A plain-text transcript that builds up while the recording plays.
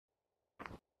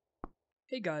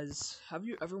Hey guys, have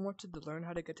you ever wanted to learn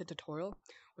how to get to tutorial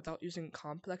without using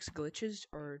complex glitches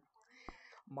or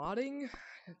modding?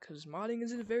 Because modding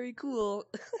isn't very cool.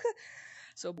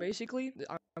 So basically,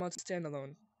 I'm on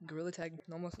standalone. Gorilla Tag,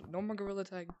 no more Gorilla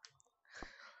Tag.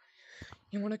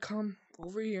 You want to come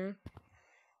over here,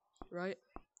 right?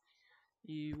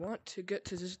 You want to get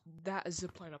to that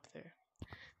zipline up there.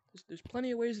 There's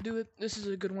plenty of ways to do it. This is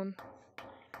a good one.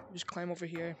 You just climb over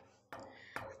here,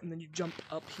 and then you jump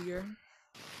up here.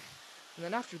 And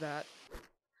then after that,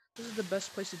 this is the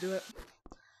best place to do it.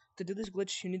 To do this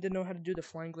glitch, you need to know how to do the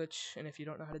flying glitch, and if you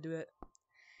don't know how to do it,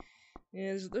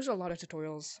 there's a lot of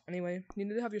tutorials. Anyway, you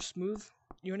need to have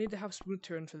you need to have smooth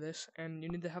turn for this, and you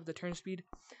need to have the turn speed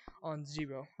on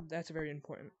 0. That's very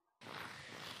important.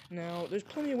 Now, there's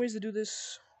plenty of ways to do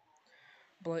this,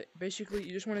 but basically,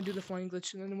 you just want to do the flying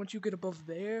glitch, and then once you get above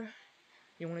there,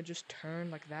 you want to just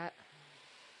turn like that,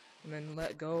 and then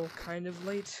let go kind of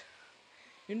late.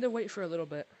 You need to wait for a little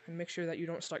bit, and make sure that you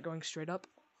don't start going straight up,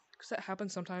 because that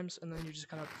happens sometimes, and then you just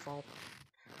kind of fall.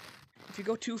 If you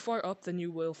go too far up, then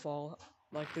you will fall.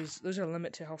 Like, there's a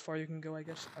limit to how far you can go, I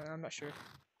guess. I'm not sure.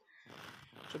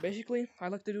 So basically, I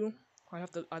like to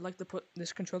put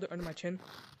this controller under my chin.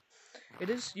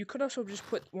 You could also just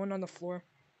put one on the floor,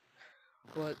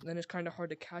 but then it's kind of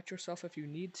hard to catch yourself if you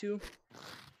need to,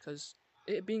 because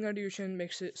it being under your chin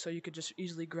makes it so you could just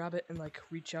easily grab it and like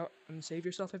reach out and save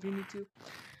yourself if you need to.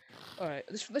 Alright,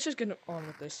 let's just get on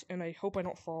with this, and I hope I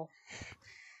don't fall.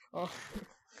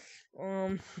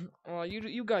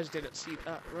 You guys didn't see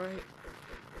that, right?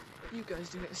 You guys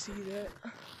didn't see that.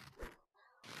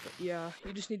 But yeah,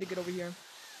 you just need to get over here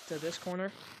to this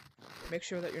corner. Make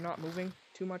sure that you're not moving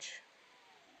too much.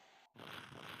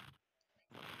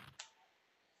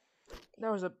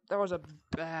 That was a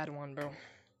bad one, bro.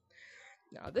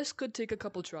 Now this could take a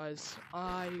couple tries.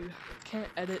 I can't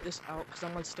edit this out because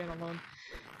I'm on standalone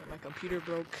and my computer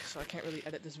broke, so I can't really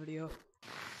edit this video.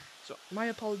 So my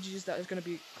apologies, that is gonna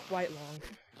be quite long.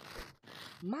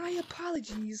 My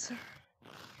apologies.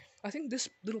 I think this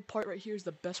little part right here is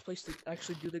the best place to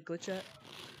actually do the glitch at.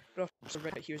 But also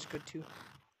right here is good too.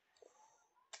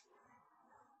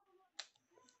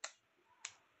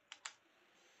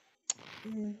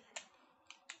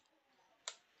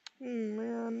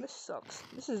 Man, this sucks.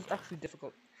 This is actually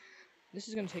difficult. This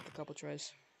is gonna take a couple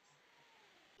tries.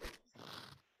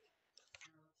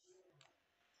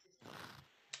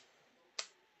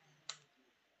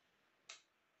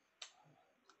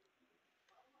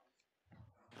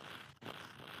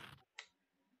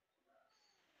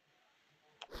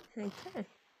 Okay.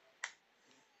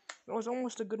 That was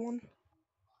almost a good one.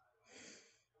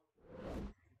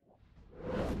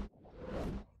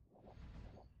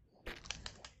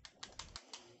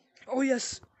 Oh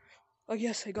yes! Oh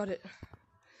yes, I got it.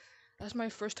 That's my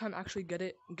first time actually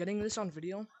getting this on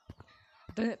video.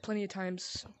 I've done it plenty of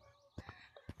times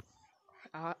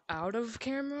out of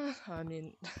camera. I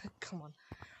mean, come on.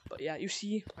 But yeah, you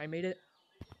see, I made it.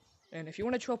 And if you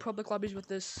want to troll public lobbies with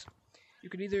this, you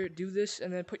could either do this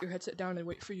and then put your headset down and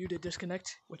wait for you to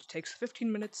disconnect, which takes 15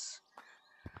 minutes.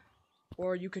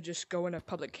 Or you could just go in a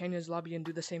public canyons lobby and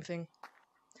do the same thing.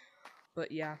 But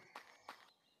yeah.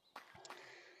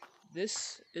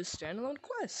 This is Standalone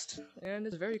Quest, and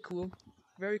it's very cool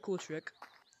trick.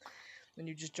 Then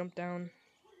you just jump down,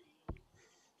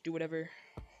 do whatever,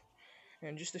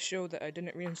 and just to show that I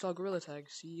didn't reinstall Gorilla Tag,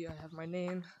 see, I have my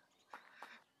name,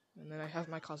 and then I have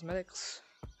my cosmetics,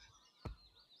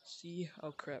 see,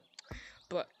 oh crap.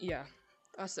 But yeah,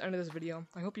 that's the end of this video.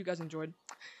 I hope you guys enjoyed.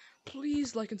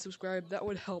 Please like and subscribe, that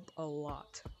would help a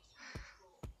lot.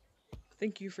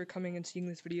 Thank you for coming and seeing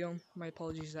this video. My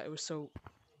apologies that it was so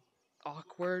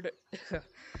awkward.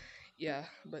 Yeah,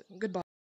 but goodbye.